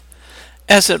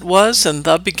as it was in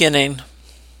the beginning.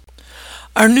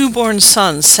 Our newborn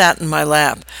son sat in my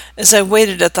lap as I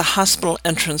waited at the hospital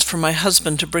entrance for my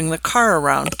husband to bring the car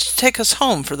around to take us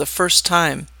home for the first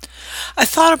time. I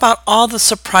thought about all the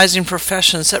surprising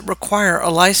professions that require a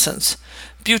license: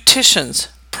 beauticians,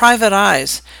 private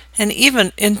eyes, and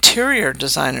even interior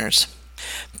designers.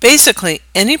 Basically,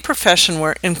 any profession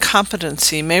where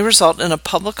incompetency may result in a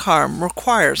public harm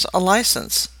requires a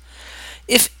license.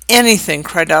 If anything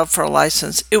cried out for a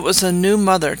license, it was a new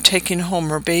mother taking home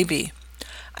her baby.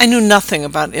 I knew nothing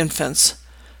about infants.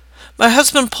 My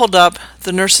husband pulled up,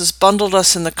 the nurses bundled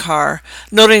us in the car,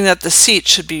 noting that the seat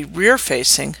should be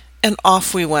rear-facing, and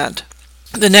off we went.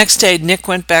 The next day, Nick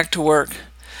went back to work.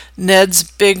 Ned's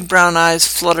big brown eyes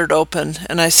fluttered open,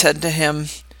 and I said to him,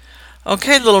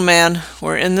 "Okay, little man,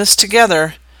 we're in this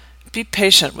together. Be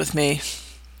patient with me."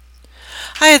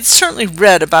 I had certainly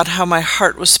read about how my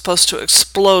heart was supposed to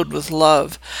explode with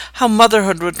love, how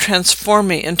motherhood would transform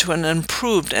me into an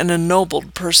improved and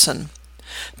ennobled person.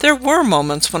 There were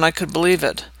moments when I could believe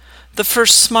it: the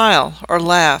first smile or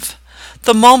laugh,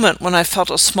 the moment when I felt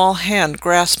a small hand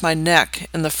grasp my neck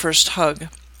in the first hug.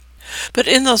 But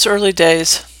in those early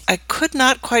days, I could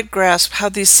not quite grasp how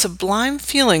these sublime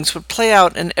feelings would play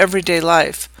out in everyday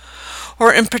life,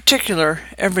 or in particular,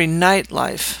 every night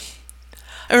life.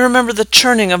 I remember the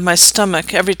churning of my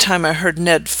stomach every time I heard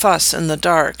Ned fuss in the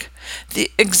dark,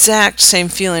 the exact same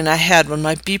feeling I had when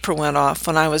my beeper went off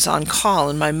when I was on call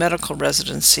in my medical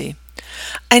residency.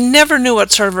 I never knew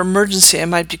what sort of emergency I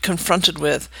might be confronted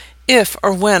with, if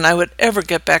or when I would ever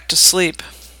get back to sleep.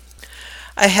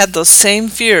 I had those same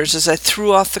fears as I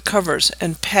threw off the covers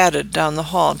and padded down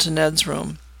the hall to Ned's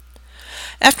room.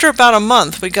 After about a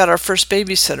month, we got our first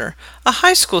babysitter, a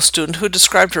high school student who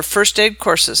described her first aid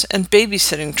courses and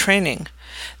babysitting training.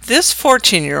 This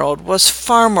 14-year-old was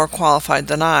far more qualified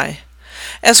than I.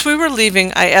 As we were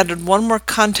leaving, I added one more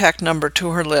contact number to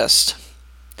her list.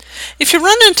 "If you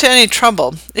run into any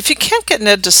trouble, if you can't get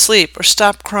Ned to sleep or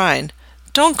stop crying,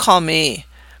 don't call me.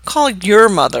 Call your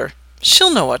mother. She'll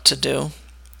know what to do."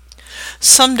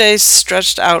 Some days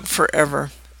stretched out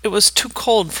forever. It was too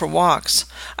cold for walks.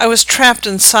 I was trapped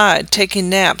inside, taking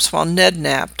naps while Ned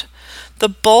napped. The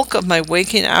bulk of my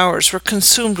waking hours were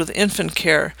consumed with infant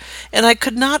care, and I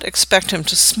could not expect him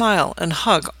to smile and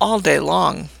hug all day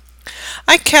long.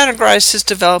 I categorized his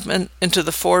development into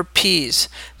the 4 P's,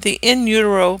 the in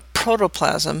utero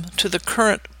protoplasm to the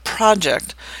current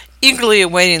project, eagerly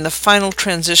awaiting the final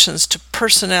transitions to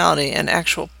personality and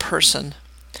actual person.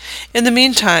 In the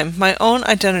meantime, my own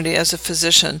identity as a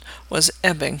physician was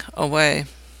ebbing away.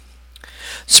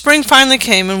 Spring finally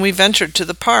came and we ventured to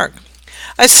the park.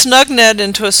 I snugged Ned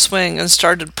into a swing and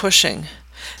started pushing.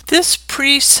 This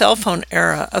pre-cell phone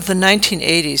era of the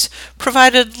 1980s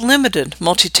provided limited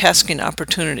multitasking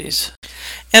opportunities,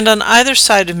 and on either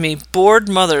side of me, bored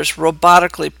mothers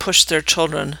robotically pushed their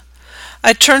children.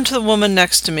 I turned to the woman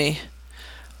next to me.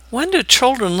 "When do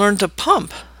children learn to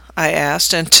pump?" I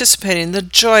asked, anticipating the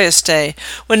joyous day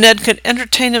when Ned could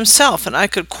entertain himself and I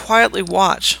could quietly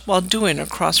watch while doing a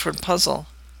crossword puzzle.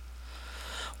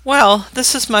 "Well,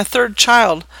 this is my 3rd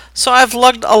child, so I've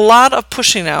lugged a lot of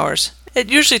pushing hours. It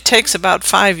usually takes about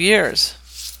 5 years."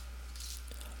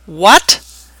 "What?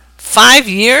 5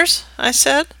 years?" I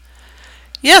said.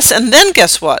 "Yes, and then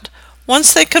guess what?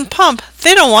 Once they can pump,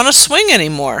 they don't want to swing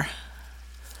anymore."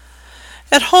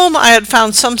 At home, I had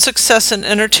found some success in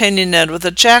entertaining Ned with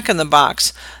a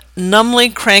jack-in-the-box, numbly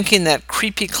cranking that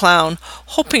creepy clown,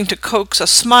 hoping to coax a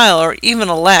smile or even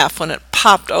a laugh when it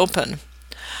popped open.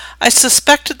 I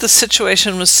suspected the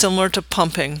situation was similar to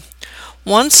pumping.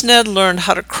 Once Ned learned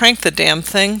how to crank the damn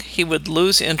thing, he would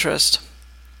lose interest.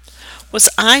 Was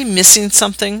I missing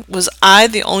something? Was I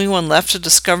the only one left to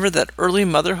discover that early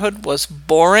motherhood was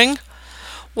boring?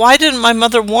 Why didn't my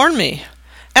mother warn me?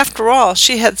 After all,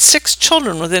 she had 6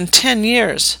 children within 10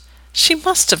 years. She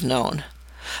must have known.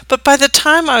 But by the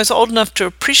time I was old enough to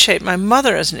appreciate my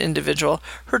mother as an individual,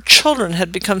 her children had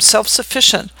become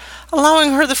self-sufficient,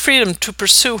 allowing her the freedom to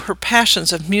pursue her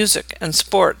passions of music and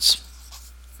sports.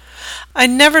 I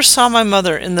never saw my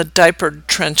mother in the diapered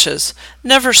trenches,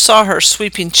 never saw her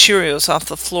sweeping Cheerios off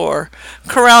the floor,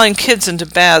 corralling kids into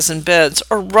baths and beds,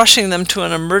 or rushing them to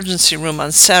an emergency room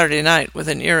on Saturday night with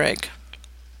an earache.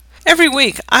 Every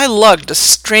week I lugged a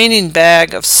straining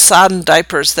bag of sodden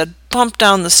diapers that bumped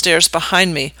down the stairs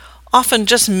behind me, often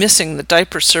just missing the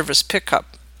diaper service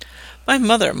pickup. My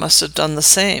mother must have done the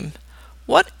same.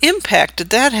 What impact did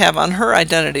that have on her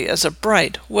identity as a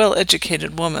bright,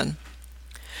 well-educated woman?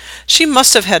 She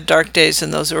must have had dark days in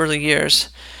those early years.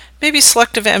 Maybe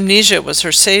selective amnesia was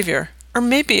her savior, or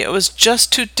maybe it was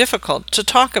just too difficult to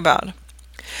talk about.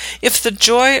 If the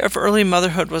joy of early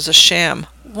motherhood was a sham,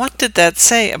 what did that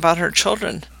say about her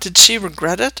children? Did she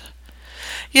regret it?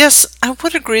 Yes, I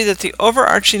would agree that the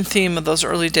overarching theme of those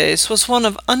early days was one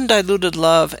of undiluted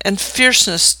love and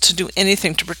fierceness to do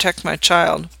anything to protect my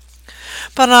child.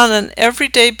 But on an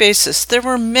everyday basis, there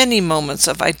were many moments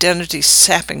of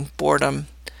identity-sapping boredom.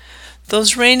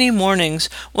 Those rainy mornings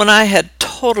when I had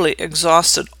totally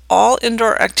exhausted all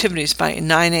indoor activities by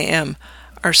 9 a.m.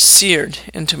 are seared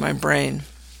into my brain.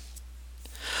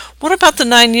 What about the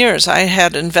 9 years I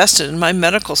had invested in my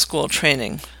medical school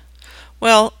training?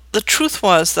 Well, the truth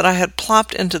was that I had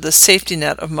plopped into the safety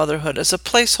net of motherhood as a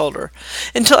placeholder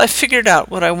until I figured out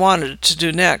what I wanted to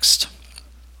do next.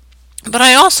 But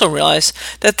I also realized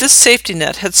that this safety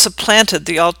net had supplanted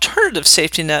the alternative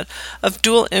safety net of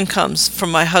dual incomes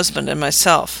from my husband and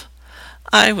myself.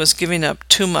 I was giving up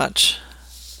too much.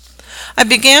 I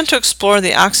began to explore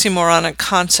the oxymoronic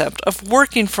concept of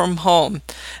working from home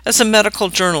as a medical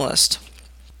journalist.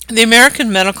 The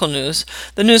American Medical News,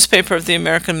 the newspaper of the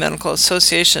American Medical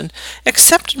Association,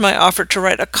 accepted my offer to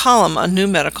write a column on new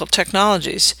medical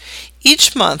technologies.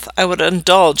 Each month I would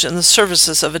indulge in the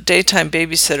services of a daytime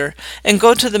babysitter and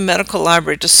go to the medical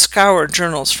library to scour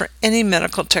journals for any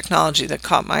medical technology that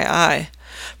caught my eye.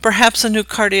 Perhaps a new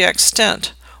cardiac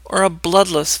stent or a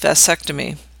bloodless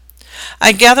vasectomy.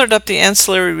 I gathered up the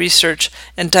ancillary research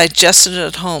and digested it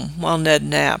at home while Ned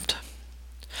napped.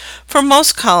 For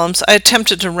most columns, I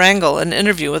attempted to wrangle an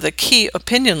interview with a key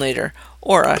opinion leader,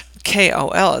 or a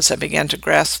KOL as I began to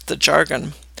grasp the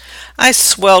jargon. I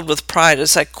swelled with pride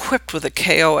as I quipped with a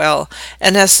KOL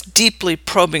and asked deeply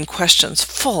probing questions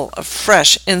full of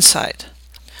fresh insight.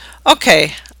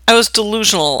 Okay, I was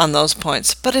delusional on those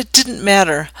points, but it didn't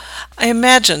matter. I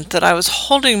imagined that I was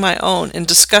holding my own in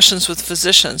discussions with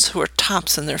physicians who were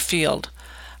tops in their field.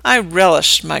 I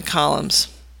relished my columns.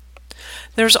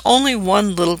 There's only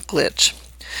one little glitch.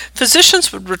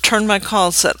 Physicians would return my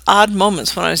calls at odd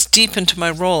moments when I was deep into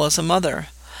my role as a mother.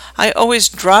 I always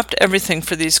dropped everything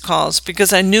for these calls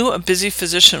because I knew a busy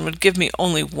physician would give me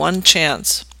only one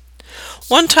chance.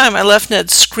 One time I left Ned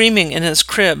screaming in his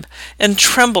crib and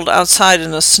trembled outside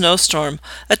in a snowstorm,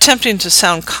 attempting to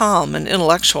sound calm and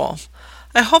intellectual.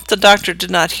 I hope the doctor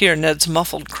did not hear Ned's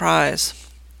muffled cries.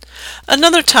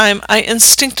 Another time I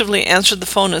instinctively answered the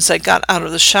phone as I got out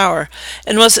of the shower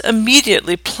and was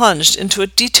immediately plunged into a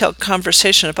detailed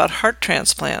conversation about heart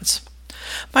transplants.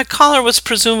 My caller was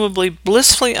presumably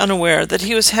blissfully unaware that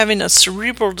he was having a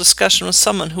cerebral discussion with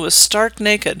someone who was stark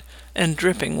naked and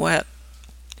dripping wet.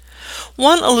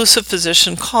 One elusive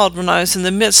physician called when I was in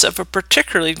the midst of a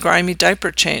particularly grimy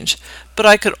diaper change, but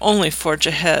I could only forge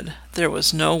ahead. There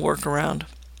was no workaround.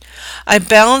 I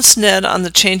balanced Ned on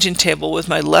the changing table with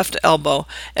my left elbow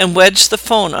and wedged the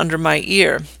phone under my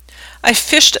ear. I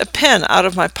fished a pen out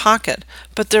of my pocket,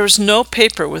 but there was no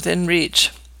paper within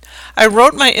reach. I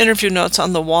wrote my interview notes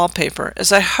on the wallpaper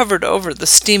as I hovered over the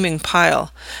steaming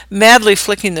pile, madly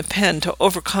flicking the pen to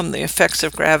overcome the effects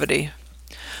of gravity.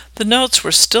 The notes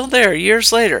were still there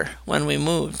years later when we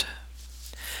moved.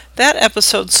 That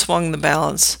episode swung the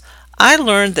balance. I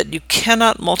learned that you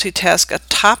cannot multitask a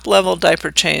top-level diaper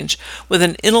change with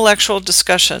an intellectual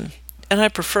discussion, and I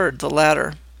preferred the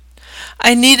latter.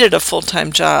 I needed a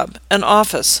full-time job, an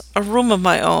office, a room of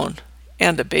my own,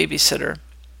 and a babysitter.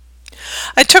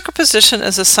 I took a position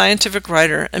as a scientific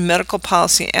writer and medical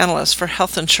policy analyst for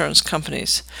health insurance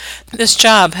companies. This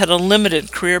job had a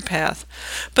limited career path,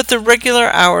 but the regular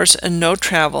hours and no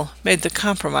travel made the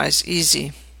compromise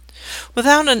easy.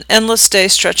 Without an endless day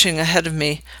stretching ahead of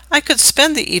me, I could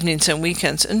spend the evenings and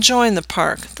weekends enjoying the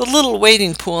park, the little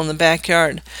wading pool in the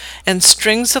backyard, and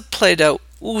strings of Play-Doh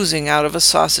oozing out of a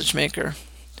sausage maker.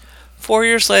 4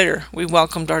 years later, we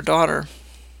welcomed our daughter.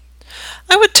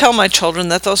 I would tell my children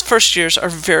that those first years are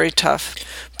very tough,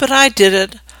 but I did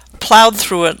it, plowed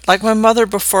through it like my mother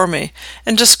before me,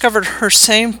 and discovered her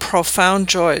same profound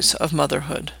joys of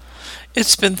motherhood.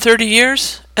 It's been 30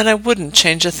 years, and I wouldn't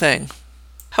change a thing.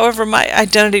 However, my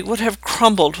identity would have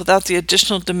crumbled without the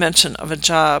additional dimension of a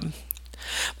job.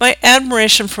 My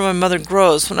admiration for my mother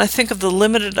grows when I think of the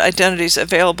limited identities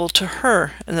available to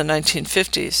her in the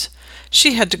 1950s.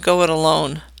 She had to go it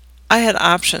alone. I had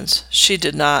options. She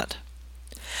did not.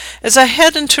 As I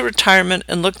head into retirement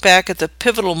and look back at the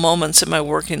pivotal moments in my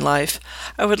working life,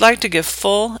 I would like to give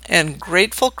full and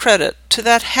grateful credit to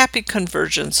that happy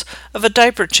convergence of a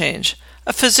diaper change,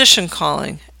 a physician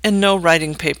calling, and no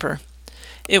writing paper.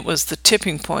 It was the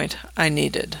tipping point I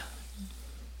needed.